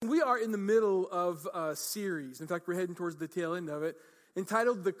are in the middle of a series. In fact, we're heading towards the tail end of it,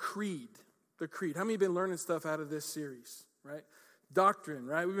 entitled The Creed. The Creed. How many have been learning stuff out of this series, right? Doctrine,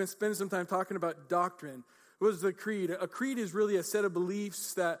 right? We've been spending some time talking about doctrine. What is the creed? A creed is really a set of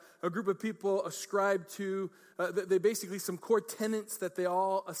beliefs that a group of people ascribe to. They basically some core tenets that they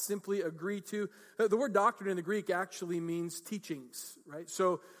all simply agree to. The word doctrine in the Greek actually means teachings, right?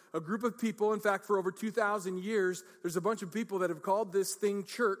 So a group of people, in fact, for over 2,000 years, there's a bunch of people that have called this thing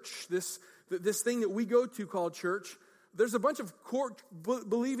church, this thing that we go to called church. There's a bunch of core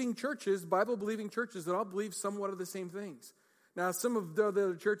believing churches, Bible-believing churches, that all believe somewhat of the same things. Now, some of the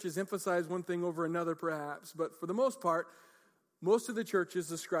other churches emphasize one thing over another, perhaps, but for the most part, most of the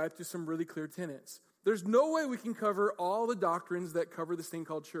churches ascribe to some really clear tenets. There's no way we can cover all the doctrines that cover this thing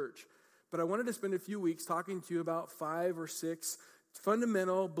called church, but I wanted to spend a few weeks talking to you about 5 or 6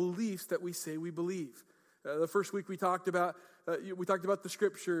 fundamental beliefs that we say we believe. The first week we talked about the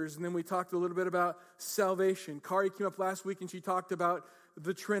scriptures, and then we talked a little bit about salvation. Kari came up last week and she talked about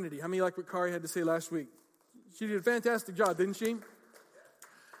the Trinity. How many like what Kari had to say last week? She did a fantastic job, didn't she?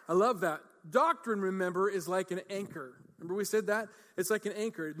 I love that. Doctrine, remember, is like an anchor. Remember we said that? It's like an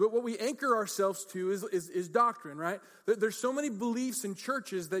anchor. What we anchor ourselves to is doctrine, right? There's so many beliefs in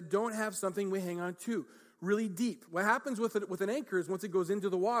churches that don't have something we hang on to really deep. What happens with an anchor is once it goes into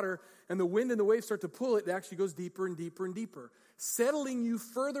the water and the wind and the waves start to pull it, it actually goes deeper and deeper and deeper, settling you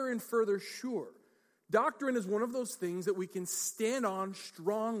further and further sure. Doctrine is one of those things that we can stand on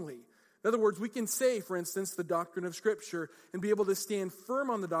strongly. In other words, we can say, for instance, the doctrine of Scripture and be able to stand firm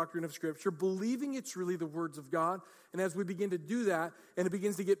on the doctrine of Scripture, believing it's really the words of God. And as we begin to do that, and it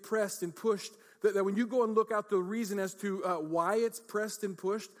begins to get pressed and pushed, that when you go and look out the reason as to why it's pressed and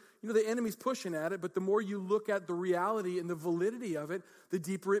pushed, you know, the enemy's pushing at it, but the more you look at the reality and the validity of it, the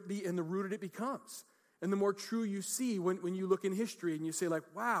deeper it be and the rooted it becomes. And the more true you see when you look in history and you say like,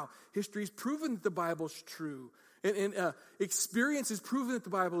 wow, history's proven that the Bible's true. And experience has proven that the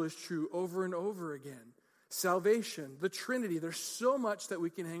Bible is true over and over again. Salvation, the Trinity, there's so much that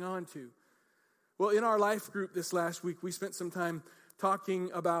we can hang on to. Well, in our life group this last week, we spent some time talking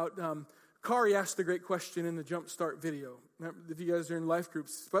about, Kari asked the great question in the Jumpstart video. If you guys are in life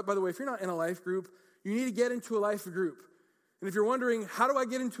groups. But by the way, if you're not in a life group, you need to get into a life group. And if you're wondering, how do I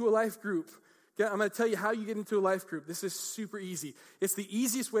get into a life group? I'm going to tell you how you get into a life group. This is super easy. It's the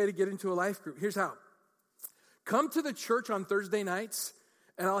easiest way to get into a life group. Here's how. Come to the church on Thursday nights,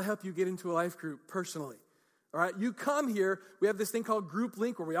 and I'll help you get into a life group personally. All right, you come here. We have this thing called Group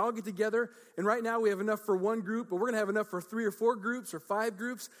Link where we all get together. And right now we have enough for one group, but we're going to have enough for 3 or 4 groups or 5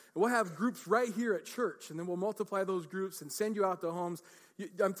 groups. And we'll have groups right here at church. And then we'll multiply those groups and send you out to homes.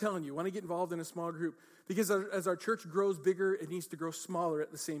 I'm telling you, want to get involved in a small group. Because as our church grows bigger, it needs to grow smaller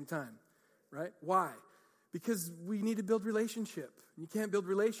at the same time. Right? Why? Because we need to build relationship. You can't build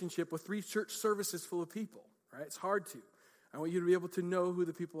relationship with 3 church services full of people. Right? It's hard to. I want you to be able to know who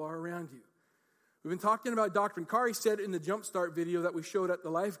the people are around you. We've been talking about doctrine. Kari said in the Jumpstart video that we showed at the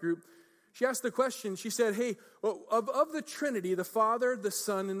life group, she asked the question, she said, hey, of the Trinity, the Father, the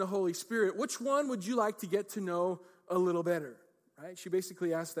Son, and the Holy Spirit, which one would you like to get to know a little better? Right? She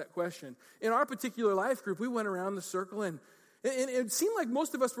basically asked that question. In our particular life group, we went around the circle, and it seemed like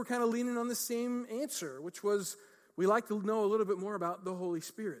most of us were kind of leaning on the same answer, which was we like to know a little bit more about the Holy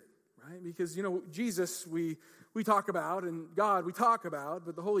Spirit, right? Because, you know, Jesus we talk about, and God we talk about,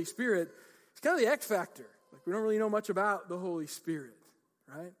 but the Holy Spirit, it's kind of the X factor. Like we don't really know much about the Holy Spirit,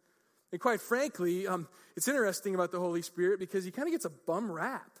 right? And quite frankly, it's interesting about the Holy Spirit because he kind of gets a bum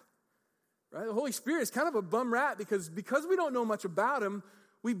rap, right? The Holy Spirit is kind of a bum rap because we don't know much about him,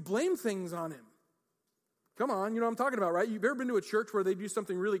 we blame things on him. Come on, you know what I'm talking about, right? You've ever been to a church where they do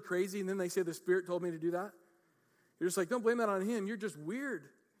something really crazy and then they say the Spirit told me to do that? You're just like, don't blame that on him. You're just weird,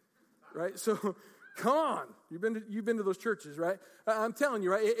 right? So come on, you've been to those churches, right? I'm telling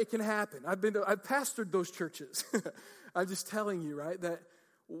you, right? It can happen. I've pastored those churches. I'm just telling you, right? That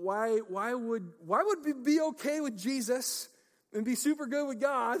why would we be okay with Jesus and be super good with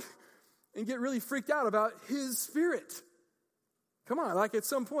God and get really freaked out about His Spirit? Come on, like at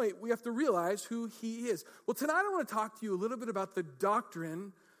some point we have to realize who He is. Well, tonight I want to talk to you a little bit about the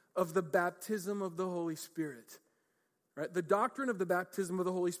doctrine of the baptism of the Holy Spirit. Right? The doctrine of the baptism of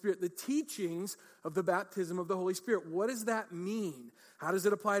the Holy Spirit, the teachings of the baptism of the Holy Spirit. What does that mean? How does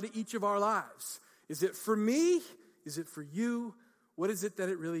it apply to each of our lives? Is it for me? Is it for you? What is it that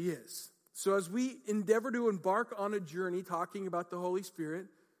it really is? So as we endeavor to embark on a journey talking about the Holy Spirit,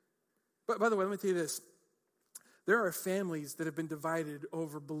 but by the way, let me tell you this. There are families that have been divided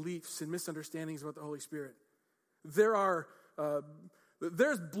over beliefs and misunderstandings about the Holy Spirit. There's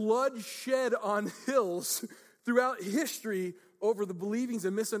blood shed on hills throughout history over the believings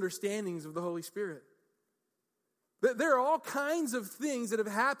and misunderstandings of the Holy Spirit. There are all kinds of things that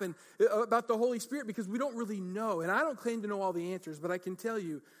have happened about the Holy Spirit because we don't really know. And I don't claim to know all the answers, but I can tell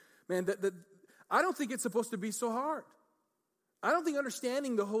you, man, that I don't think it's supposed to be so hard. I don't think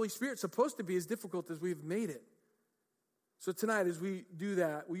understanding the Holy Spirit is supposed to be as difficult as we've made it. So tonight, as we do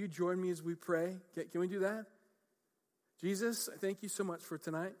that, will you join me as we pray? Can we do that? Jesus, I thank you so much for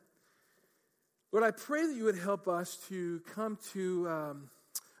tonight. Lord, I pray that you would help us to come to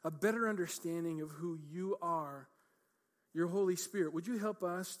a better understanding of who you are, your Holy Spirit. Would you help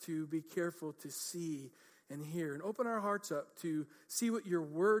us to be careful to see and hear and open our hearts up to see what your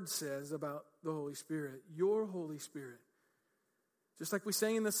word says about the Holy Spirit, your Holy Spirit. Just like we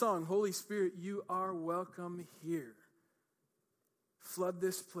sang in the song, Holy Spirit, you are welcome here. Flood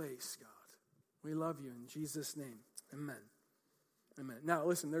this place, God. We love you in Jesus' name. Amen. Amen. Now,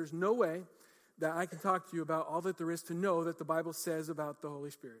 listen, there's no way that I can talk to you about all that there is to know that the Bible says about the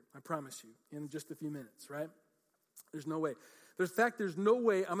Holy Spirit. I promise you, in just a few minutes, right? There's no way. There's no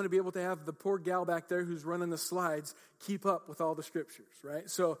way I'm going to be able to have the poor gal back there who's running the slides keep up with all the scriptures, right?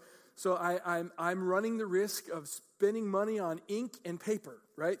 So I'm running the risk of spending money on ink and paper,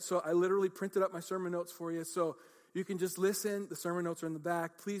 right? So I literally printed up my sermon notes for you, so you can just listen. The sermon notes are in the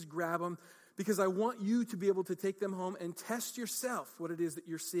back. Please grab them, because I want you to be able to take them home and test yourself what it is that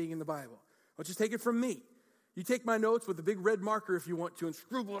you're seeing in the Bible. Don't just take it from me. You take my notes with a big red marker if you want to and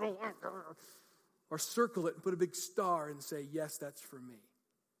scribble it all, or circle it and put a big star and say, yes, that's for me.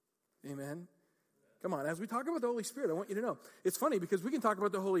 Amen? Come on, as we talk about the Holy Spirit, I want you to know. It's funny because we can talk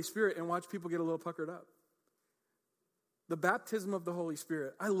about the Holy Spirit and watch people get a little puckered up. The baptism of the Holy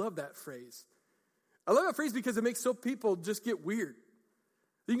Spirit. I love that phrase. I love that phrase because it makes so people just get weird.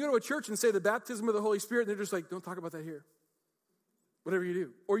 You can go to a church and say the baptism of the Holy Spirit, and they're just like, don't talk about that here. Whatever you do.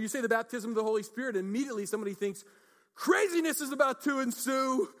 Or you say the baptism of the Holy Spirit, and immediately somebody thinks, craziness is about to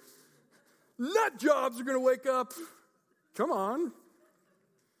ensue. Nut jobs are going to wake up. Come on.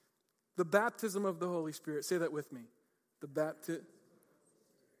 The baptism of the Holy Spirit. Say that with me.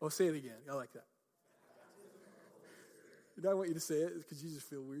 Oh, say it again. I like that. I want you to say it because you just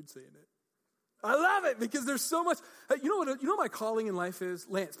feel weird saying it. I love it because there's so much. You know what my calling in life is?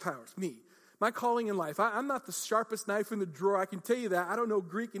 Lance Powers, me. My calling in life. I'm not the sharpest knife in the drawer. I can tell you that. I don't know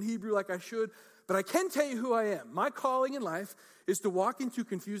Greek and Hebrew like I should, but I can tell you who I am. My calling in life is to walk into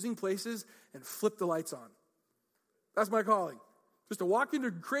confusing places and flip the lights on. That's my calling. Just to walk into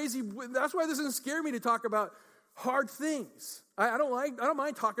crazy. That's why this doesn't scare me to talk about hard things. I don't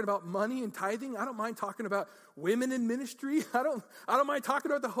mind talking about money and tithing. I don't mind talking about women in ministry. I don't mind talking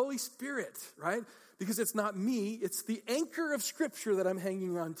about the Holy Spirit, right? Because it's not me, it's the anchor of Scripture that I'm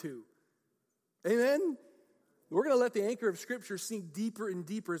hanging on to. Amen? We're going to let the anchor of Scripture sink deeper and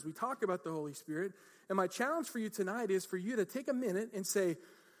deeper as we talk about the Holy Spirit. And my challenge for you tonight is for you to take a minute and say,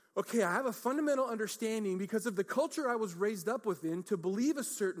 okay, I have a fundamental understanding because of the culture I was raised up within to believe a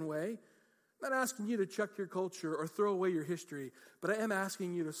certain way. I'm not asking you to chuck your culture or throw away your history, but I am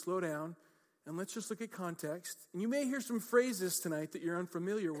asking you to slow down and let's just look at context. And you may hear some phrases tonight that you're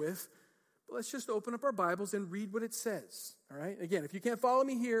unfamiliar with, but let's just open up our Bibles and read what it says, all right? Again, if you can't follow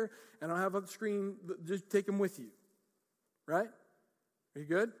me here and I don't have a screen, just take them with you, right? Are you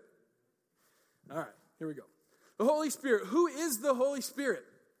good? All right, here we go. The Holy Spirit. Who is the Holy Spirit?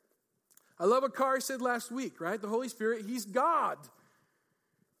 I love what Kari said last week, right? The Holy Spirit, He's God.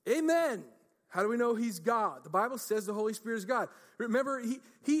 Amen. How do we know He's God? The Bible says the Holy Spirit is God. Remember,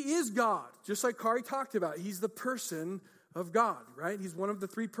 He is God, just like Kari talked about. He's the person of God, right? He's one of the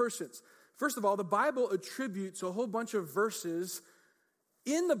three persons. First of all, the Bible attributes a whole bunch of verses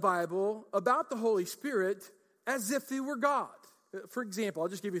in the Bible about the Holy Spirit as if they were God. For example, I'll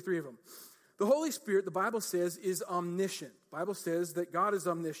just give you three of them. The Holy Spirit, the Bible says, is omniscient. The Bible says that God is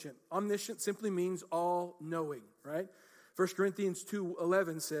omniscient. Omniscient simply means all-knowing, right? 1 Corinthians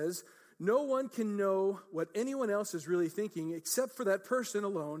 2:11 says, no one can know what anyone else is really thinking except for that person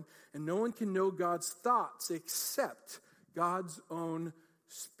alone, and no one can know God's thoughts except God's own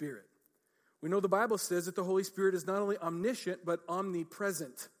Spirit. We know the Bible says that the Holy Spirit is not only omniscient, but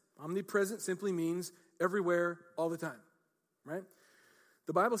omnipresent. Omnipresent simply means everywhere, all the time, right?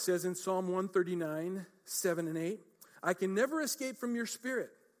 The Bible says in Psalm 139, 7 and 8, I can never escape from your Spirit.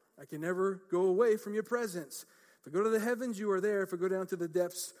 I can never go away from your presence. If I go to the heavens, you are there. If I go down to the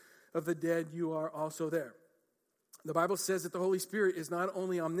depths of the dead, you are also there. The Bible says that the Holy Spirit is not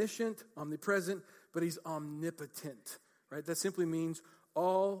only omniscient, omnipresent, but He's omnipotent, right? That simply means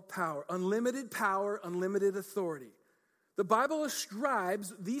all power, unlimited authority. The Bible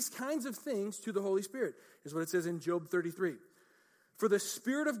ascribes these kinds of things to the Holy Spirit. Here's what it says in Job 33. For the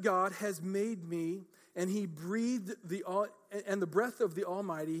Spirit of God has made me and he breathed and the breath of the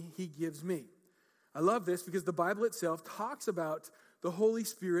Almighty he gives me. I love this because the Bible itself talks about the Holy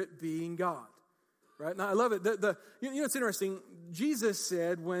Spirit being God. Right? Now, I love it. You know, it's interesting. Jesus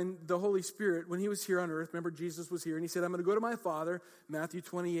said when the Holy Spirit, when he was here on earth, remember Jesus was here, and he said, I'm going to go to my Father, Matthew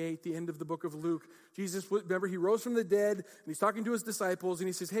 28, the end of the book of Luke. Jesus, remember, he rose from the dead, and he's talking to his disciples, and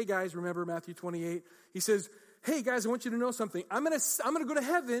he says, hey, guys, remember Matthew 28? He says, hey, guys, I want you to know something. I'm going to go to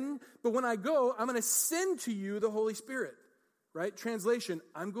heaven, but when I go, I'm going to send to you the Holy Spirit. Right? Translation,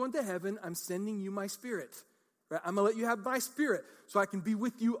 I'm going to heaven, I'm sending you my Spirit. Right? I'm going to let you have my Spirit so I can be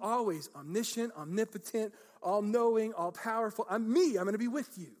with you always. Omniscient, omnipotent, all-knowing, all-powerful. I'm going to be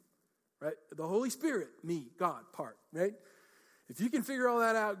with you. Right? The Holy Spirit, me, God, part. Right? If you can figure all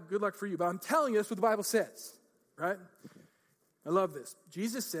that out, good luck for you. But I'm telling you, that's what the Bible says. Right? I love this.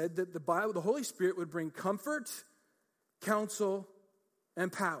 Jesus said that the Holy Spirit would bring comfort, counsel,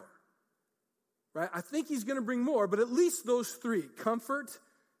 and power. Right? I think he's going to bring more, but at least those three: comfort,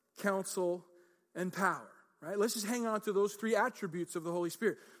 counsel, and power. Right? Let's just hang on to those three attributes of the Holy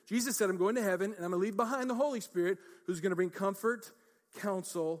Spirit. Jesus said, I'm going to heaven, and I'm going to leave behind the Holy Spirit, who's going to bring comfort,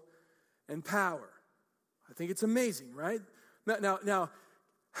 counsel, and power. I think it's amazing, right? Now,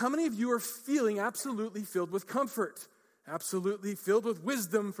 how many of you are feeling absolutely filled with comfort, absolutely filled with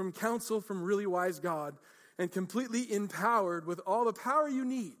wisdom from counsel from really wise God, and completely empowered with all the power you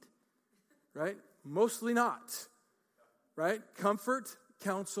need? Right? Mostly not. Right? Comfort,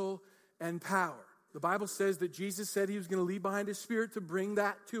 counsel, and power. The Bible says that Jesus said he was going to leave behind his Spirit to bring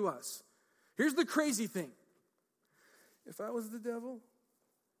that to us. Here's the crazy thing. If I was the devil,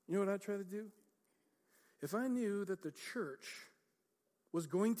 you know what I'd try to do? If I knew that the church was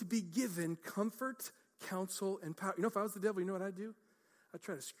going to be given comfort, counsel, and power. You know, if I was the devil, you know what I'd do? I'd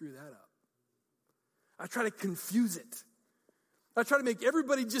try to screw that up. I'd try to confuse it. I try to make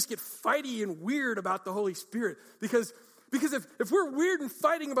everybody just get fighty and weird about the Holy Spirit. Because if we're weird and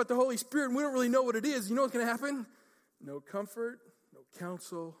fighting about the Holy Spirit and we don't really know what it is, you know what's going to happen? No comfort, no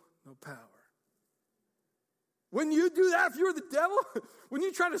counsel, no power. When you do that, if you're the devil, when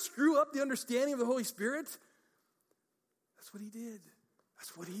you try to screw up the understanding of the Holy Spirit, that's what he did.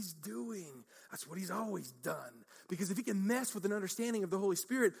 That's what he's doing. That's what he's always done. Because if he can mess with an understanding of the Holy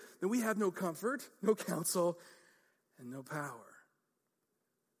Spirit, then we have no comfort, no counsel, and no power.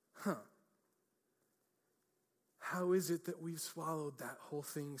 How is it that we've swallowed that whole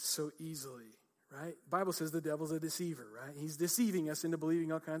thing so easily, right? The Bible says the devil's a deceiver, right? He's deceiving us into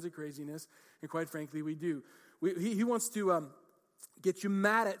believing all kinds of craziness, and quite frankly, we do. He wants to get you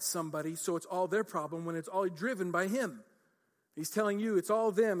mad at somebody so it's all their problem when it's all driven by him. He's telling you it's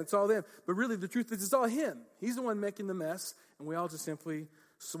all them, but really the truth is it's all him. He's the one making the mess, and we all just simply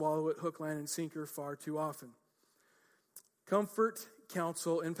swallow it hook, line, and sinker far too often. Comfort,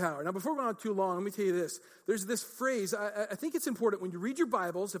 counsel, and power. Now, before we go on too long, let me tell you this. There's this phrase, I think it's important when you read your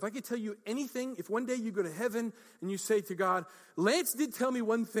Bibles, if I could tell you anything, if one day you go to heaven and you say to God, Lance did tell me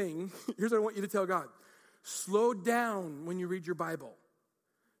one thing, here's what I want you to tell God. Slow down when you read your Bible.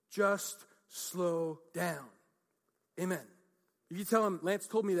 Just slow down. Amen. If you tell him, Lance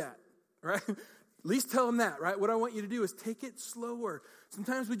told me that, right? At least tell him that, right? What I want you to do is take it slower.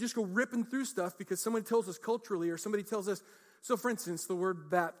 Sometimes we just go ripping through stuff because someone tells us culturally or somebody tells us. So, for instance, the word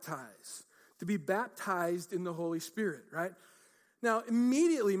baptize. To be baptized in the Holy Spirit, right? Now,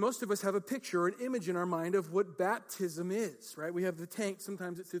 immediately, most of us have a picture or an image in our mind of what baptism is, right? We have the tank.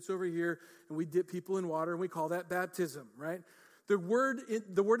 Sometimes it sits over here, and we dip people in water, and we call that baptism, right? The word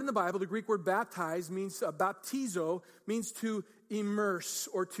in the Bible, the Greek word baptize, means baptizo, means to immerse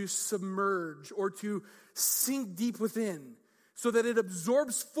or to submerge or to sink deep within so that it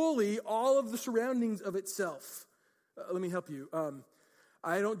absorbs fully all of the surroundings of itself. Let me help you.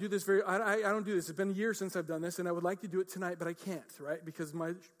 I don't do this I don't do this. It's been years since I've done this, and I would like to do it tonight, but I can't, right? Because of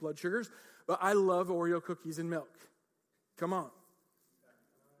my blood sugars. But I love Oreo cookies and milk. Come on.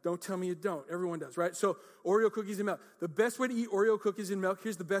 Don't tell me you don't. Everyone does, right? So Oreo cookies and milk. The best way to eat Oreo cookies and milk,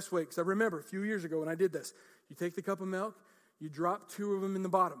 here's the best way, because I remember a few years ago when I did this. You take the cup of milk, you drop 2 of them in the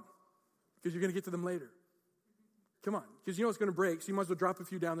bottom, because you're going to get to them later. Come on, because you know it's going to break, so you might as well drop a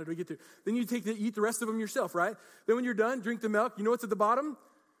few down there to get to. Then you eat the rest of them yourself, right? Then when you're done, drink the milk. You know what's at the bottom?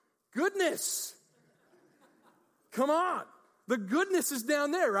 Goodness. Come on. The goodness is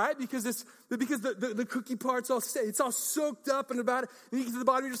down there, right? Because the cookie part's it's all soaked up and about it. And you get to the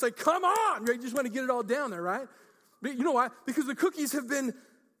bottom, you're just like, come on. Right? You just want to get it all down there, right? But you know why? Because the cookies have been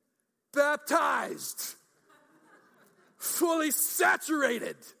baptized. Fully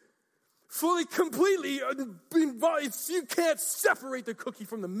saturated. Fully, completely involved. You can't separate the cookie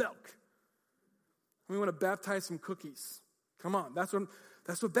from the milk. We want to baptize some cookies. Come on. That's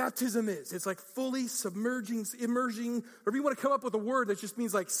That's what baptism is. It's like fully submerging, immersing, or if you want to come up with a word that just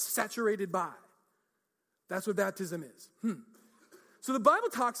means like saturated by. That's what baptism is. So the Bible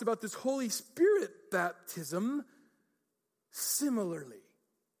talks about this Holy Spirit baptism similarly.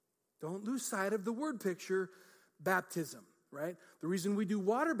 Don't lose sight of the word picture, baptism, right? The reason we do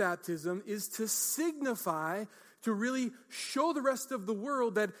water baptism is to signify, to really show the rest of the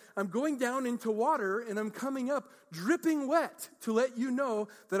world that I'm going down into water and I'm coming up dripping wet, to let you know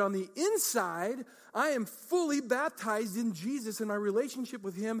that on the inside, I am fully baptized in Jesus and my relationship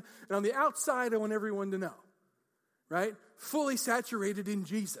with him. And on the outside, I want everyone to know, right? Fully saturated in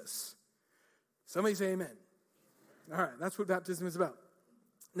Jesus. Somebody say amen. All right, that's what baptism is about.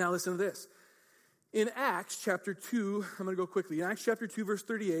 Now listen to this. In Acts chapter 2, I'm going to go quickly. In Acts chapter 2, verse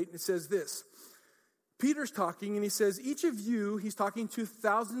 38, it says this. Peter's talking, and he says, each of you, he's talking to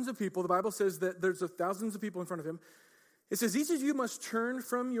thousands of people. The Bible says that there's thousands of people in front of him. It says, each of you must turn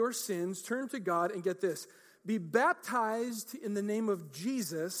from your sins, turn to God, and get this, be baptized in the name of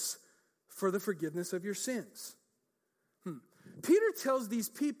Jesus for the forgiveness of your sins. Peter tells these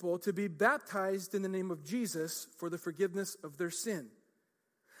people to be baptized in the name of Jesus for the forgiveness of their sin.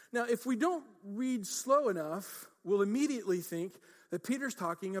 Now, if we don't read slow enough, we'll immediately think that Peter's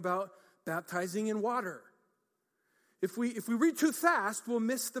talking about baptizing in water. If we read too fast, we'll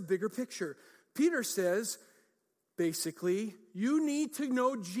miss the bigger picture. Peter says, basically, you need to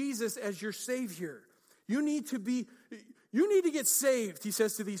know Jesus as your Savior. You need to get saved, he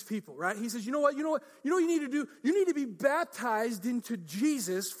says to these people, right? He says, you know what you need to do? You need to be baptized into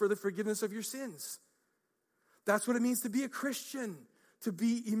Jesus for the forgiveness of your sins. That's what it means to be a Christian, to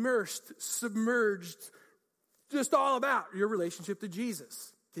be immersed, submerged, just all about your relationship to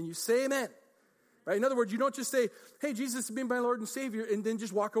Jesus. Can you say amen? Right? In other words, you don't just say, hey, Jesus has been my Lord and Savior, and then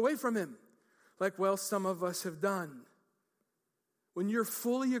just walk away from him. Like, well, some of us have done. When you're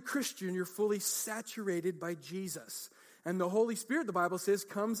fully a Christian, you're fully saturated by Jesus. And the Holy Spirit, the Bible says,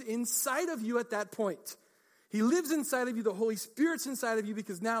 comes inside of you at that point. He lives inside of you. The Holy Spirit's inside of you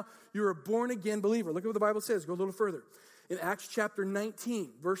because now you're a born-again believer. Look at what the Bible says. Go a little further. In Acts chapter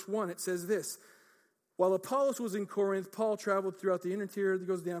 19, verse 1, it says this. While Apollos was in Corinth, Paul traveled throughout the interior. It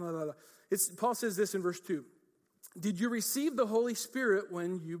goes down. Paul says this in verse 2. Did you receive the Holy Spirit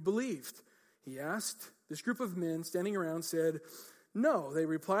when you believed? He asked. This group of men standing around said, no. They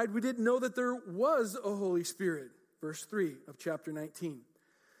replied, we didn't know that there was a Holy Spirit. Verse 3 of chapter 19.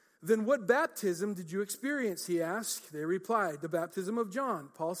 Then what baptism did you experience? He asked. They replied, the baptism of John.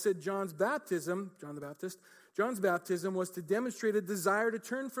 Paul said John's baptism was to demonstrate a desire to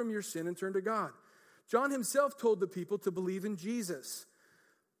turn from your sin and turn to God. John himself told the people to believe in Jesus,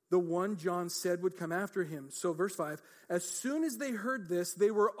 the one John said would come after him. So verse 5, as soon as they heard this,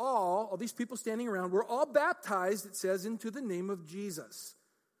 they were all these people standing around, were all baptized, it says, into the name of Jesus.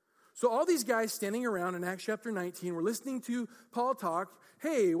 So all these guys standing around in Acts chapter 19 were listening to Paul talk.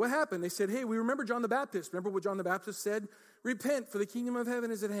 Hey, what happened? They said, hey, we remember John the Baptist. Remember what John the Baptist said? Repent, for the kingdom of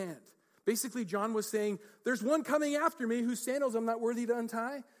heaven is at hand. Basically, John was saying, there's one coming after me whose sandals I'm not worthy to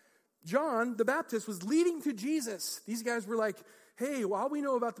untie. John the Baptist was leading to Jesus. These guys were like, hey, well, all we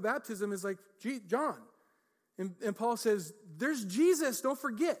know about the baptism is like John. And Paul says, there's Jesus, don't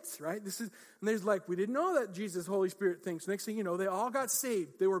forget, right? And there's like, we didn't know that Jesus, Holy Spirit thing. So next thing you know, they all got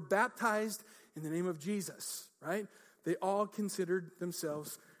saved. They were baptized in the name of Jesus, right? They all considered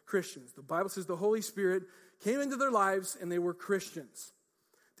themselves Christians. The Bible says the Holy Spirit came into their lives and they were Christians.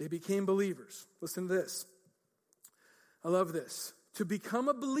 They became believers. Listen to this. I love this. To become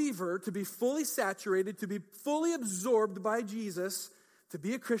a believer, to be fully saturated, to be fully absorbed by Jesus, to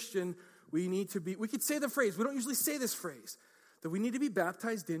be a Christian, we could say the phrase, we don't usually say this phrase, that we need to be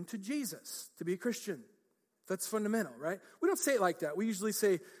baptized into Jesus to be a Christian. That's fundamental, right? We don't say it like that. We usually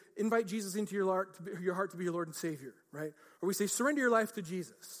say, invite Jesus into your heart to be your Lord and Savior, right? Or we say, surrender your life to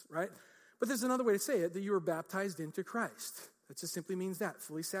Jesus, right? But there's another way to say it, that you are baptized into Christ. That just simply means that.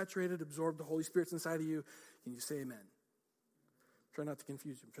 Fully saturated, absorbed, the Holy Spirit's inside of you. Can you say amen? Try not to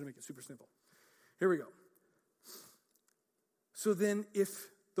confuse you. I'm trying to make it super simple. Here we go. So then, if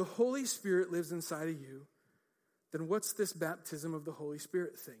the Holy Spirit lives inside of you, then what's this baptism of the Holy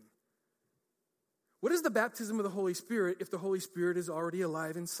Spirit thing? What is the baptism of the Holy Spirit if the Holy Spirit is already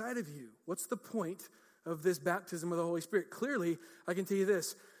alive inside of you? What's the point of this baptism of the Holy Spirit? Clearly, I can tell you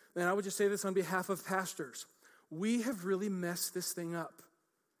this, and I would just say this on behalf of pastors. We have really messed this thing up.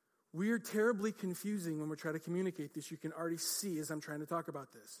 We are terribly confusing when we're trying to communicate this. You can already see as I'm trying to talk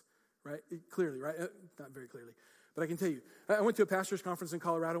about this, right? Clearly, right? Not very clearly, but I can tell you. I went to a pastor's conference in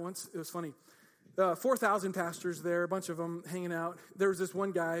Colorado once. It was funny. 4,000 pastors there, a bunch of them hanging out. There was this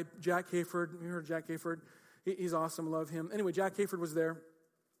one guy, Jack Hayford. You heard of Jack Hayford? He's awesome. Love him. Anyway, Jack Hayford was there.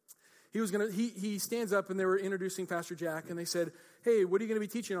 He stands up, and they were introducing Pastor Jack, and they said, hey, what are you going to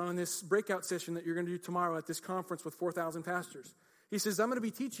be teaching on in this breakout session that you're going to do tomorrow at this conference with 4,000 pastors? He says, I'm going to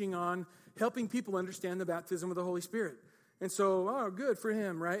be teaching on helping people understand the baptism of the Holy Spirit. And so, oh, good for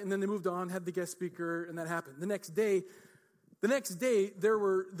him, right? And then they moved on, had the guest speaker, and that happened. The next day, there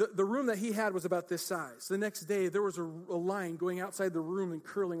were the room that he had was about this size. The next day, there was a line going outside the room and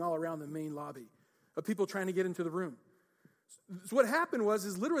curling all around the main lobby of people trying to get into the room. So what happened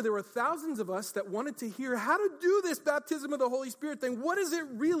was literally there were thousands of us that wanted to hear how to do this baptism of the Holy Spirit thing. What is it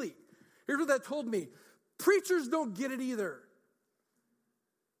really? Here's what that told me. Preachers don't get it either.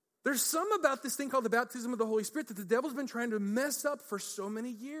 There's some about this thing called the baptism of the Holy Spirit that the devil's been trying to mess up for so many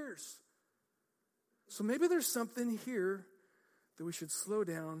years. So maybe there's something here that we should slow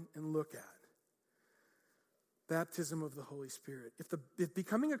down and look at. Baptism of the Holy Spirit. If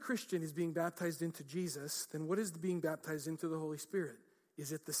becoming a Christian is being baptized into Jesus, then what is being baptized into the Holy Spirit?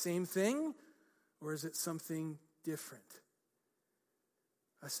 Is it the same thing, or is it something different?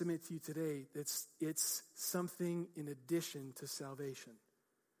 I submit to you today that it's something in addition to salvation.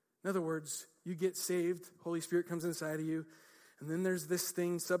 In other words, you get saved, Holy Spirit comes inside of you, and then there's this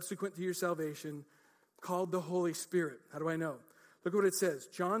thing subsequent to your salvation called the Holy Spirit. How do I know? Look what it says.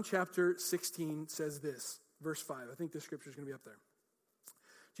 John chapter 16 says this, verse 5. I think this scripture is going to be up there.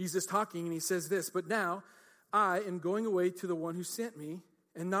 Jesus talking, and he says this, but now I am going away to the one who sent me,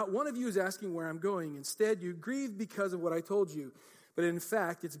 and not one of you is asking where I'm going. Instead, you grieve because of what I told you. But in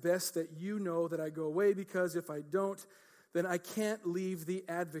fact, it's best that you know that I go away, because if I don't, then I can't leave the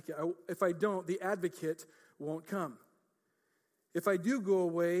advocate. If I don't, the advocate won't come. If I do go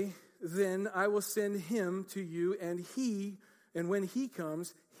away, then I will send him to you, and when he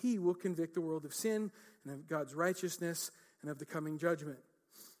comes, he will convict the world of sin and of God's righteousness and of the coming judgment.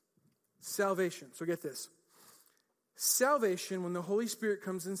 Salvation. So get this. Salvation, when the Holy Spirit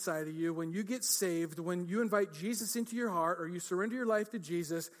comes inside of you, when you get saved, when you invite Jesus into your heart or you surrender your life to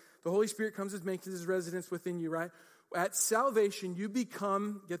Jesus, the Holy Spirit comes and makes his residence within you, right? At salvation, you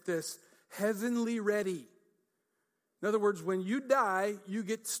become, get this, heavenly ready. In other words, when you die, you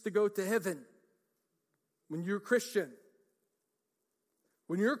get to go to heaven. When you're a Christian.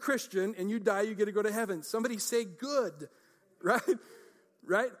 When you're a Christian and you die, you get to go to heaven. Somebody say good, right?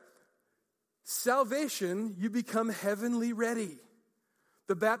 Right? Salvation, you become heavenly ready.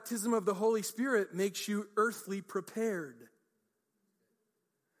 The baptism of the Holy Spirit makes you earthly prepared.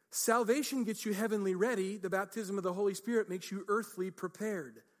 Salvation gets you heavenly ready. The baptism of the Holy Spirit makes you earthly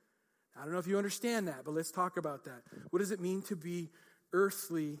prepared. I don't know if you understand that, but let's talk about that. What does it mean to be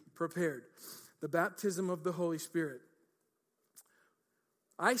earthly prepared? The baptism of the Holy Spirit.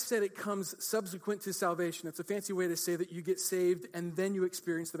 I said it comes subsequent to salvation. It's a fancy way to say that you get saved and then you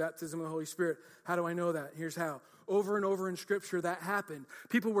experience the baptism of the Holy Spirit. How do I know that? Here's how. Over and over in Scripture, that happened.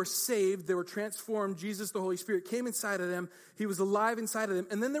 People were saved. They were transformed. Jesus, the Holy Spirit, came inside of them. He was alive inside of them.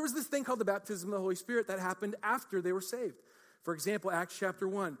 And then there was this thing called the baptism of the Holy Spirit that happened after they were saved. For example, Acts chapter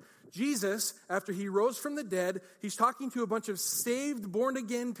 1. Jesus, after he rose from the dead, he's talking to a bunch of saved,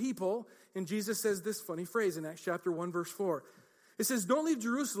 born-again people. And Jesus says this funny phrase in Acts chapter 1, verse 4. It says, don't leave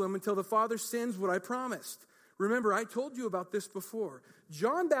Jerusalem until the Father sends what I promised. Remember, I told you about this before.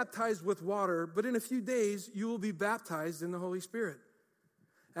 John baptized with water, but in a few days you will be baptized in the Holy Spirit.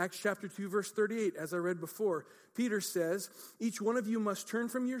 Acts chapter 2, verse 38, as I read before, Peter says, each one of you must turn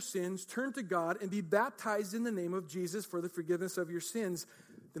from your sins, turn to God, and be baptized in the name of Jesus for the forgiveness of your sins.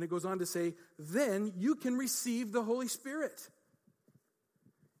 Then it goes on to say, then you can receive the Holy Spirit.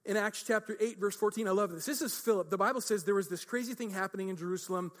 In Acts chapter 8, verse 14, I love this. This is Philip. The Bible says there was this crazy thing happening in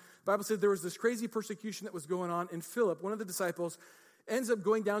Jerusalem. The Bible says there was this crazy persecution that was going on. And Philip, one of the disciples, ends up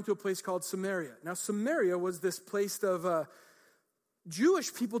going down to a place called Samaria. Now, Samaria was this place of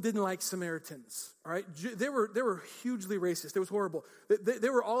Jewish people didn't like Samaritans. All right, they were hugely racist. It was horrible. They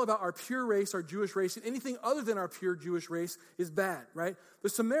were all about our pure race, our Jewish race, and anything other than our pure Jewish race is bad. Right? The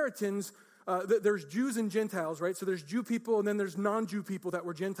Samaritans. There's Jews and Gentiles, right? So there's Jew people, and then there's non-Jew people that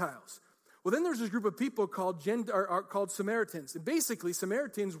were Gentiles. Well, then there's this group of people called Samaritans. And basically,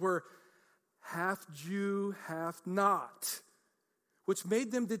 Samaritans were half Jew, half not, which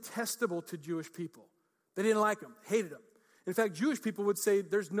made them detestable to Jewish people. They didn't like them, hated them. In fact, Jewish people would say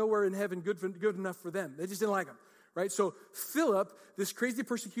there's nowhere in heaven good enough for them. They just didn't like them, right? So Philip, this crazy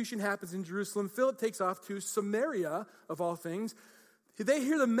persecution happens in Jerusalem. Philip takes off to Samaria, of all things. They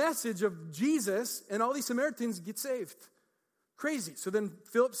hear the message of Jesus, and all these Samaritans get saved. Crazy. So then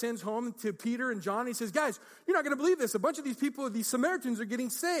Philip sends home to Peter and John. And he says, guys, you're not going to believe this. A bunch of these people, these Samaritans, are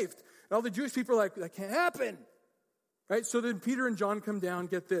getting saved. And all the Jewish people are like, that can't happen. Right? So then Peter and John come down.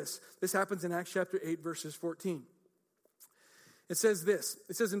 Get this. This happens in Acts chapter 8, verses 14. It says this.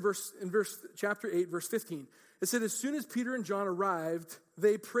 It says in chapter 8, verse 15. It said, as soon as Peter and John arrived,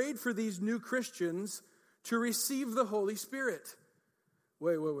 they prayed for these new Christians to receive the Holy Spirit.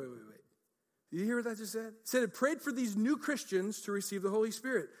 Wait. Did you hear what that just said? It said it prayed for these new Christians to receive the Holy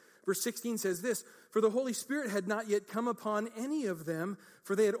Spirit. Verse 16 says this, for the Holy Spirit had not yet come upon any of them,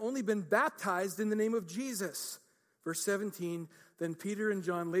 for they had only been baptized in the name of Jesus. Verse 17, then Peter and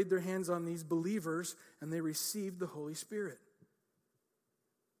John laid their hands on these believers, and they received the Holy Spirit.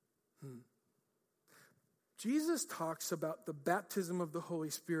 Jesus talks about the baptism of the Holy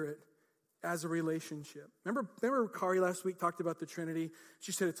Spirit as a relationship. Remember Kari last week talked about the Trinity?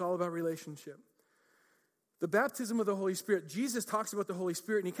 She said it's all about relationship. The baptism of the Holy Spirit, Jesus talks about the Holy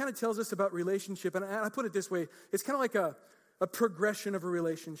Spirit, and he kind of tells us about relationship. And I put it this way, it's kind of like a progression of a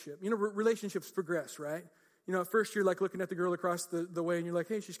relationship. You know, relationships progress, right? You know, at first you're like looking at the girl across the way, and you're like,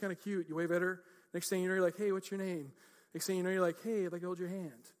 hey, she's kind of cute. You wave at her. Next thing you know, you're like, hey, what's your name? Next thing you know, you're like, hey, I'd like to hold your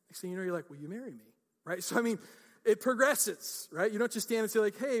hand. Next thing you know, you're like, will you marry me? Right? So, I mean, it progresses, right? You don't just stand and say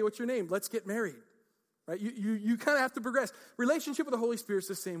like, hey, what's your name? Let's get married. Right? You kind of have to progress. Relationship with the Holy Spirit is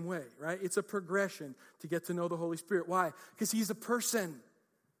the same way, right? It's a progression to get to know the Holy Spirit. Why? Because he's a person.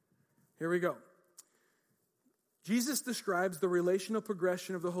 Here we go. Jesus describes the relational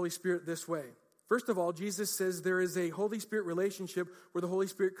progression of the Holy Spirit this way. First of all, Jesus says there is a Holy Spirit relationship where the Holy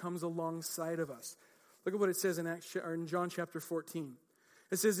Spirit comes alongside of us. Look at what it says in John chapter 14.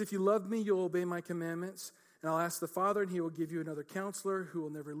 It says, if you love me, you'll obey my commandments, and I'll ask the Father, and he will give you another counselor who will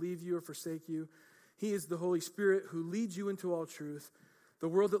never leave you or forsake you. He is the Holy Spirit who leads you into all truth. The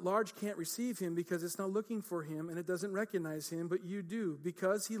world at large can't receive him because it's not looking for him and it doesn't recognize him, but you do,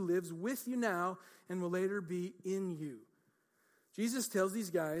 because he lives with you now and will later be in you. Jesus tells these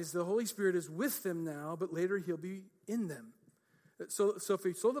guys the Holy Spirit is with them now, but later he'll be in them. So if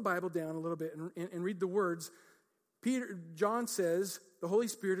we slow the Bible down a little bit and read the words, John says the Holy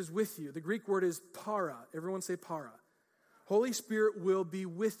Spirit is with you. The Greek word is para. Everyone say para. Holy Spirit will be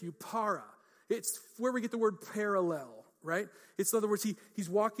with you. Para. It's where we get the word parallel, right? It's in other words, he's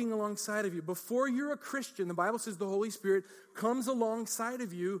walking alongside of you. Before you're a Christian, the Bible says the Holy Spirit comes alongside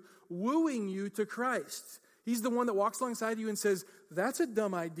of you, wooing you to Christ. He's the one that walks alongside you and says, that's a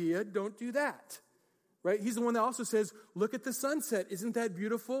dumb idea, don't do that. Right? He's the one that also says, look at the sunset. Isn't that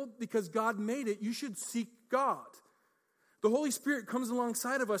beautiful? Because God made it. You should seek God. The Holy Spirit comes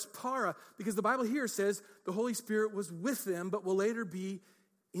alongside of us, para, because the Bible here says the Holy Spirit was with them, but will later be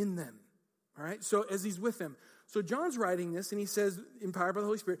in them. All right? So as he's with them. So John's writing this, and he says, empowered by the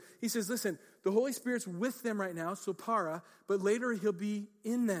Holy Spirit, he says, listen, the Holy Spirit's with them right now, so para, but later he'll be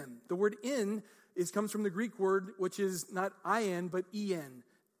in them. The word in comes from the Greek word, which is not I-N, but E-N,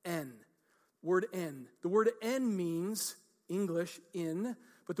 N. Word en. The word en means, English, in,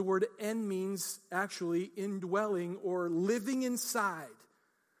 but the word en means actually indwelling or living inside.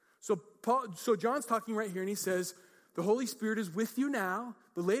 So John's talking right here, and he says, the Holy Spirit is with you now,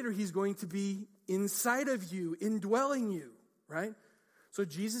 but later he's going to be inside of you, indwelling you, right? So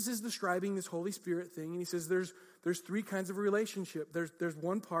Jesus is describing this Holy Spirit thing, and he says there's three kinds of relationship. There's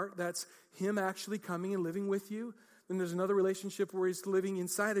one part that's him actually coming and living with you. Then there's another relationship where he's living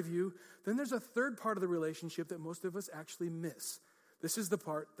inside of you. Then there's a third part of the relationship that most of us actually miss. This is the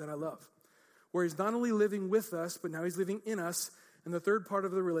part that I love, where he's not only living with us, but now he's living in us. And the third part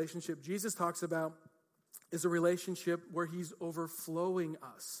of the relationship Jesus talks about is a relationship where he's overflowing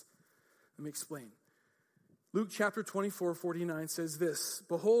us. Let me explain. Luke chapter 24:49 says this,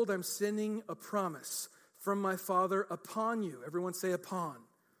 behold, I'm sending a promise from my Father upon you. Everyone say upon.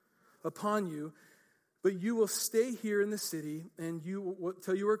 Upon you. But you will stay here in the city, and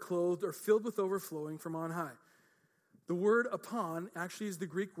till you are clothed or filled with overflowing from on high. The word upon actually is the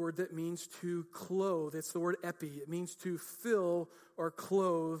Greek word that means to clothe. It's the word epi. It means to fill or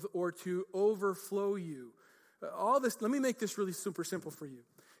clothe or to overflow you. All this, let me make this really super simple for you.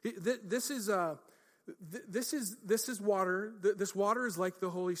 This is water. This water is like the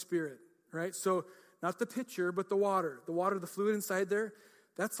Holy Spirit, right? So not the pitcher, but the water. The water, the fluid inside there,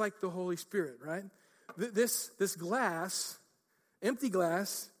 that's like the Holy Spirit, right? This glass, empty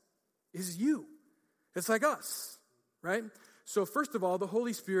glass, is you. It's like us, right? So first of all, the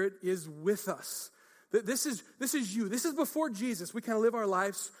Holy Spirit is with us. This is you. This is before Jesus. We kind of live our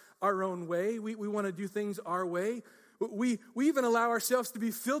lives our own way. We want to do things our way. We even allow ourselves to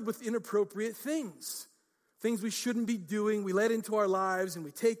be filled with inappropriate things we shouldn't be doing. We let into our lives and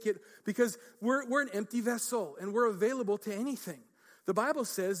we take it because we're an empty vessel and we're available to anything. The Bible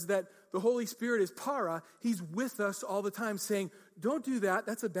says that the Holy Spirit is para. He's with us all the time saying, don't do that.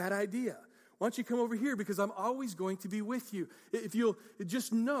 That's a bad idea. Why don't you come over here because I'm always going to be with you. If you'll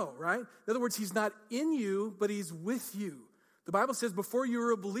just know, right? In other words, he's not in you, but he's with you. The Bible says before you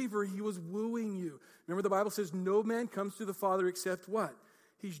were a believer, he was wooing you. Remember, the Bible says no man comes to the Father except what?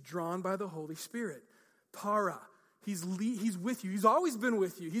 He's drawn by the Holy Spirit. Para. He's with you. He's always been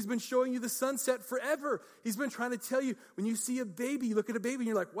with you. He's been showing you the sunset forever. He's been trying to tell you, when you see a baby, you look at a baby and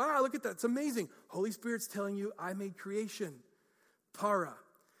you're like, wow, look at that. It's amazing. Holy Spirit's telling you, I made creation. Para.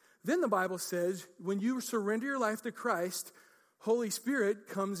 Then the Bible says, when you surrender your life to Christ, Holy Spirit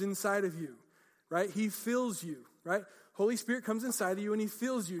comes inside of you, right? He fills you, right? Holy Spirit comes inside of you and he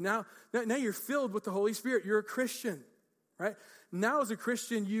fills you. Now you're filled with the Holy Spirit. You're a Christian, right? Now as a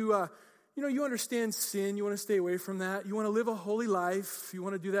Christian, you understand sin. You want to stay away from that. You want to live a holy life. You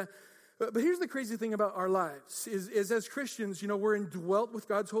want to do that. But here's the crazy thing about our lives is as Christians, we're indwelt with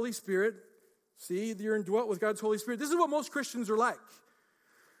God's Holy Spirit. See, you're indwelt with God's Holy Spirit. This is what most Christians are like.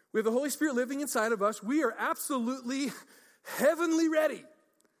 We have the Holy Spirit living inside of us. We are absolutely heavenly ready.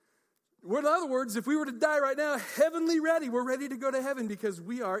 In other words, if we were to die right now, heavenly ready. We're ready to go to heaven because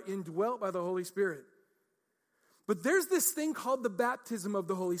we are indwelt by the Holy Spirit. But there's this thing called the baptism of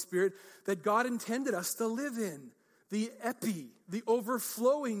the Holy Spirit that God intended us to live in. The the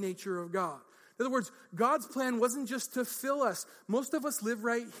overflowing nature of God. In other words, God's plan wasn't just to fill us. Most of us live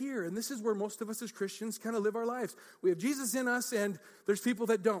right here, and this is where most of us as Christians kind of live our lives. We have Jesus in us, and there's people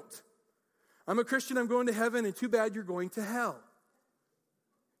that don't. I'm a Christian, I'm going to heaven, and too bad you're going to hell.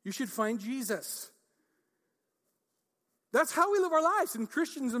 You should find Jesus. That's how we live our lives. And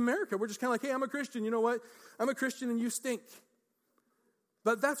Christians in America, we're just kind of like, hey, I'm a Christian. You know what? I'm a Christian and you stink.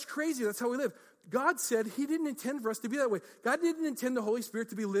 But that's crazy. That's how we live. God said he didn't intend for us to be that way. God didn't intend the Holy Spirit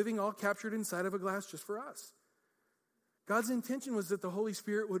to be living all captured inside of a glass just for us. God's intention was that the Holy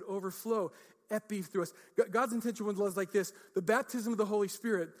Spirit would overflow, through us. God's intention was like this. The baptism of the Holy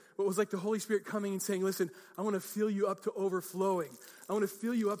Spirit, what was like the Holy Spirit coming and saying, listen, I want to fill you up to overflowing. I want to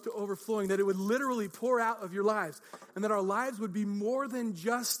fill you up to overflowing, that it would literally pour out of your lives, and that our lives would be more than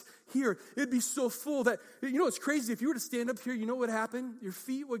just here. It'd be so full that, it's crazy. If you were to stand up here, you know what would happen? Your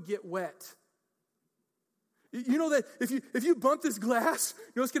feet would get wet. You know that if you bump this glass,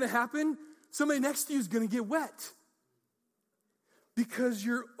 you know what's going to happen? Somebody next to you is going to get wet. Because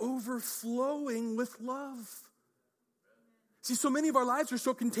you're overflowing with love. See, so many of our lives are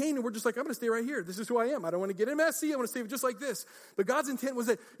so contained, and we're just like, I'm going to stay right here. This is who I am. I don't want to get messy. I want to stay just like this. But God's intent was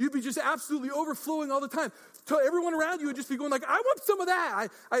that you'd be just absolutely overflowing all the time. So everyone around you would just be going like, I want some of that.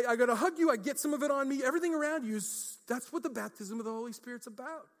 I got to hug you. I get some of it on me. Everything around you, that's what the baptism of the Holy Spirit's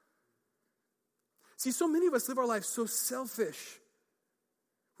about. See, so many of us live our lives so selfish.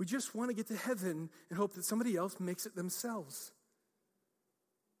 We just want to get to heaven and hope that somebody else makes it themselves.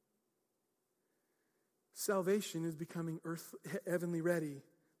 Salvation is becoming heavenly ready.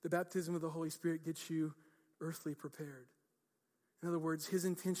 The baptism of the Holy Spirit gets you earthly prepared. In other words, his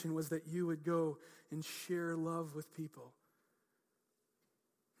intention was that you would go and share love with people.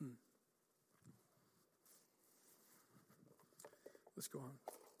 Let's go on.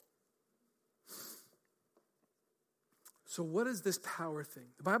 So what is this power thing?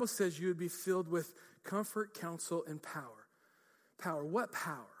 The Bible says you would be filled with comfort, counsel, and power. Power. What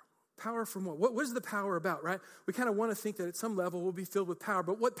power? Power from what? What is the power about, right? We kind of want to think that at some level we'll be filled with power,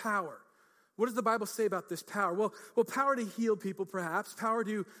 but what power? What does the Bible say about this power? Well, power to heal people, perhaps. Power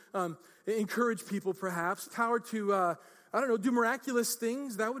to encourage people, perhaps. Power to, do miraculous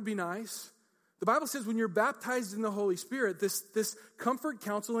things. That would be nice. The Bible says when you're baptized in the Holy Spirit, this comfort,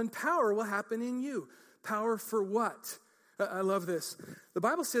 counsel, and power will happen in you. Power for what? I love this. The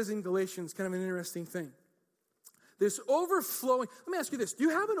Bible says in Galatians, kind of an interesting thing. This overflowing, let me ask you this. Do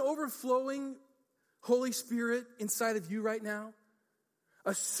you have an overflowing Holy Spirit inside of you right now?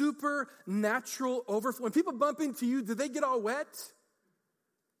 A supernatural overflow. When people bump into you, do they get all wet?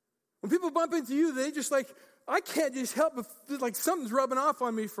 When people bump into you, they just like, I can't just help but like something's rubbing off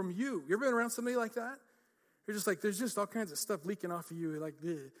on me from you. You ever been around somebody like that? You're just like, there's just all kinds of stuff leaking off of you. Like,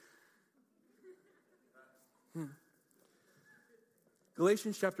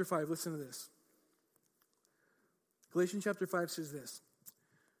 Galatians chapter 5, listen to this. Galatians chapter 5 says this.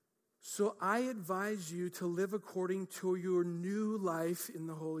 So I advise you to live according to your new life in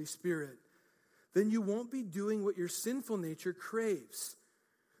the Holy Spirit. Then you won't be doing what your sinful nature craves.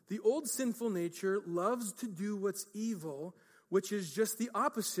 The old sinful nature loves to do what's evil, which is just the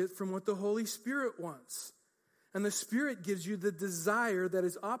opposite from what the Holy Spirit wants. And the Spirit gives you the desire that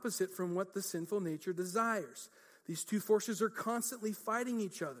is opposite from what the sinful nature desires. These two forces are constantly fighting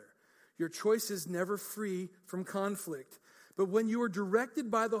each other. Your choice is never free from conflict. But when you are directed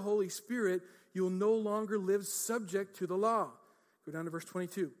by the Holy Spirit, you will no longer live subject to the law. Go down to verse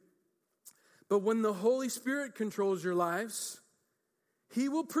 22. But when the Holy Spirit controls your lives, he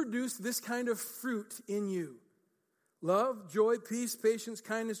will produce this kind of fruit in you. Love, joy, peace, patience,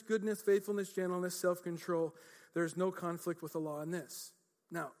 kindness, goodness, faithfulness, gentleness, self-control. There's no conflict with the law in this.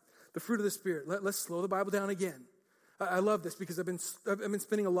 Now, the fruit of the Spirit. Let's slow the Bible down again. I love this because I've been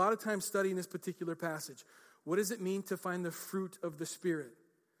spending a lot of time studying this particular passage. What does it mean to find the fruit of the Spirit?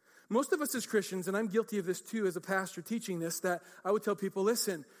 Most of us as Christians, and I'm guilty of this too as a pastor teaching this, that I would tell people,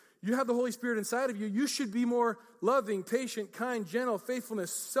 listen, you have the Holy Spirit inside of you. You should be more loving, patient, kind, gentle,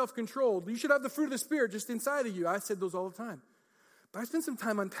 faithfulness, self-controlled. You should have the fruit of the Spirit just inside of you. I said those all the time. But I spent some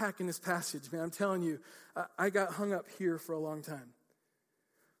time unpacking this passage, man. I'm telling you, I got hung up here for a long time.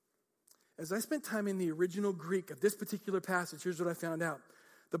 As I spent time in the original Greek of this particular passage, here's what I found out.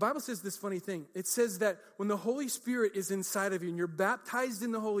 The Bible says this funny thing. It says that when the Holy Spirit is inside of you and you're baptized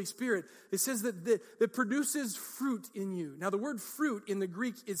in the Holy Spirit, it says that it produces fruit in you. Now, the word fruit in the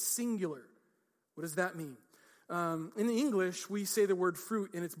Greek is singular. What does that mean? In English, we say the word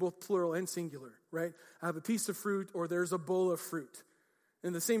fruit, and it's both plural and singular, right? I have a piece of fruit, or there's a bowl of fruit.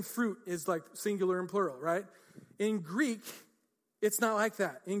 And the same fruit is like singular and plural, right? In Greek, it's not like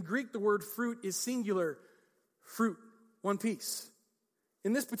that. In Greek, the word fruit is singular. Fruit, one piece.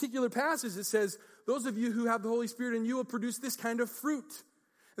 In this particular passage, it says, those of you who have the Holy Spirit in you will produce this kind of fruit.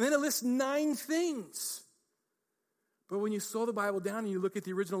 And then it lists 9 things. But when you slow the Bible down and you look at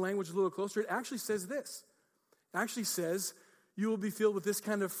the original language a little closer, it actually says this. It actually says, you will be filled with this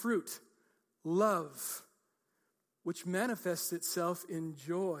kind of fruit. Love, which manifests itself in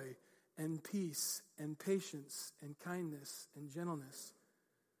joy and peace and patience and kindness and gentleness.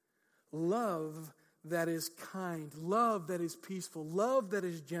 Love that is kind, love that is peaceful, love that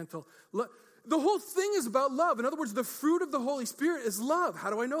is gentle. The whole thing is about love. In other words, the fruit of the Holy Spirit is love. How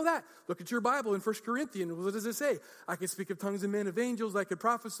do I know that? Look at your Bible in 1 Corinthians. What does it say? I can speak of tongues and men of angels, I could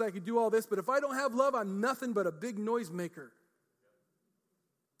prophesy, I could do all this, but if I don't have love, I'm nothing but a big noise maker.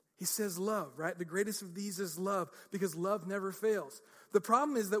 He says love, right? The greatest of these is love, because love never fails. The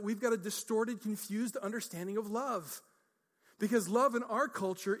problem is that we've got a distorted, confused understanding of love. Because love in our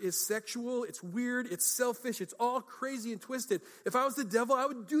culture is sexual, it's weird, it's selfish, it's all crazy and twisted. If I was the devil, I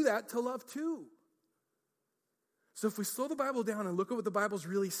would do that to love too. So if we slow the Bible down and look at what the Bible's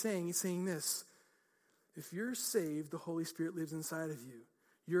really saying, it's saying this. If you're saved, the Holy Spirit lives inside of you.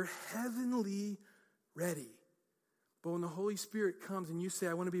 You're heavenly ready. But when the Holy Spirit comes and you say,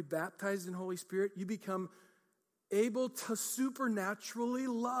 I want to be baptized in the Holy Spirit, you become able to supernaturally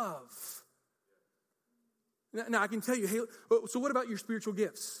love. Now, I can tell you, hey, so what about your spiritual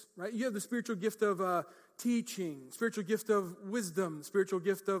gifts, right? You have the spiritual gift of teaching, spiritual gift of wisdom, spiritual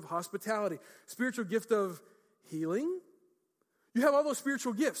gift of hospitality, spiritual gift of healing. You have all those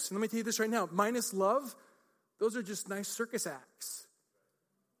spiritual gifts. And let me tell you this right now, minus love, those are just nice circus acts.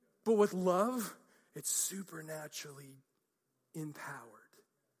 But with love, it's supernaturally empowered.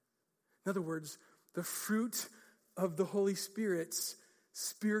 In other words, the fruit of the Holy Spirit's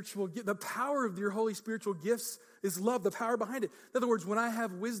spiritual gift, the power of your holy spiritual gifts is love, the power behind it. In other words, when I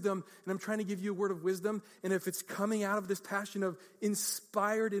have wisdom and I'm trying to give you a word of wisdom, and if it's coming out of this passion of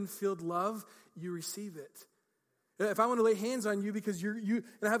inspired and filled love, you receive it. If I want to lay hands on you because you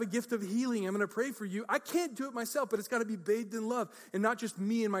and I have a gift of healing, I'm going to pray for you. I can't do it myself, but it's got to be bathed in love and not just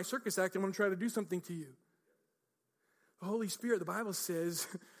me and my circus act. I'm going to try to do something to you. The Holy Spirit, the Bible says,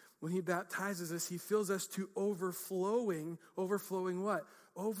 when he baptizes us, he fills us to overflowing. Overflowing what?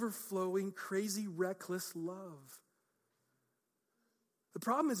 Overflowing, crazy, reckless love. The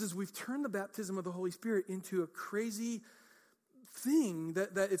problem is we've turned the baptism of the Holy Spirit into a crazy thing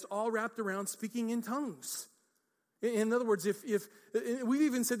that it's all wrapped around speaking in tongues. In other words, if we've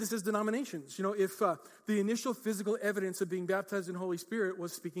even said this as denominations, if the initial physical evidence of being baptized in the Holy Spirit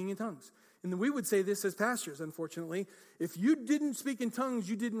was speaking in tongues. And we would say this as pastors, unfortunately. If you didn't speak in tongues,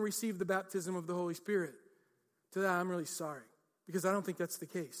 you didn't receive the baptism of the Holy Spirit. To that, I'm really sorry, because I don't think that's the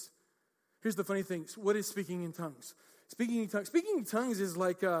case. Here's the funny thing. What is speaking in tongues? Speaking in tongues is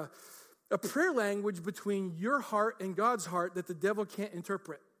like a prayer language between your heart and God's heart that the devil can't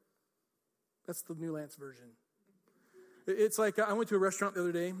interpret. That's the New Lance version. It's like I went to a restaurant the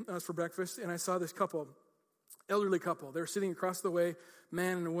other day for breakfast, and I saw this couple, elderly couple. They're sitting across the way,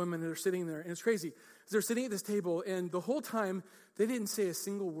 man and a woman, and they're sitting there. And it's crazy. They're sitting at this table, and the whole time, they didn't say a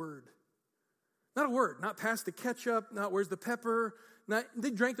single word. Not a word. Not pass the ketchup, not where's the pepper. They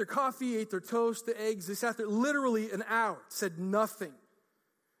drank their coffee, ate their toast, the eggs. They sat there literally an hour, said nothing.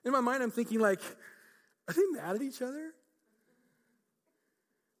 In my mind, I'm thinking like, are they mad at each other?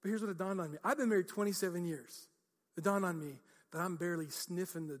 But here's what it dawned on me. I've been married 27 years. It dawned on me that I'm barely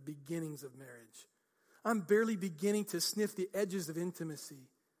sniffing the beginnings of marriage. I'm barely beginning to sniff the edges of intimacy.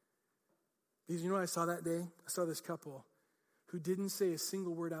 Because you know what I saw that day? I saw this couple who didn't say a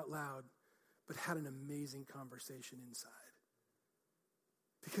single word out loud, but had an amazing conversation inside.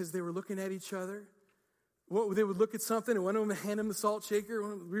 Because they were looking at each other. They would look at something, and one of them would hand him the salt shaker,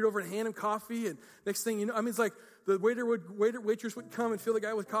 one would reach over and hand him coffee, and next thing you know, it's like the waitress would come and fill the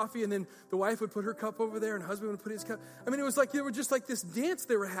guy with coffee, and then the wife would put her cup over there, and the husband would put his cup. It was like they were just like this dance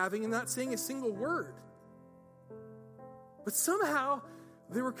they were having and not saying a single word. But somehow,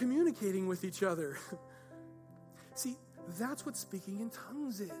 they were communicating with each other. See, that's what speaking in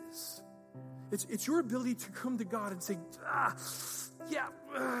tongues is. It's your ability to come to God and say,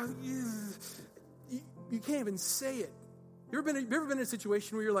 you can't even say it. You ever been in a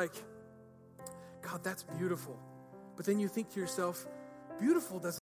situation where you're like, God, that's beautiful. But then you think to yourself, beautiful doesn't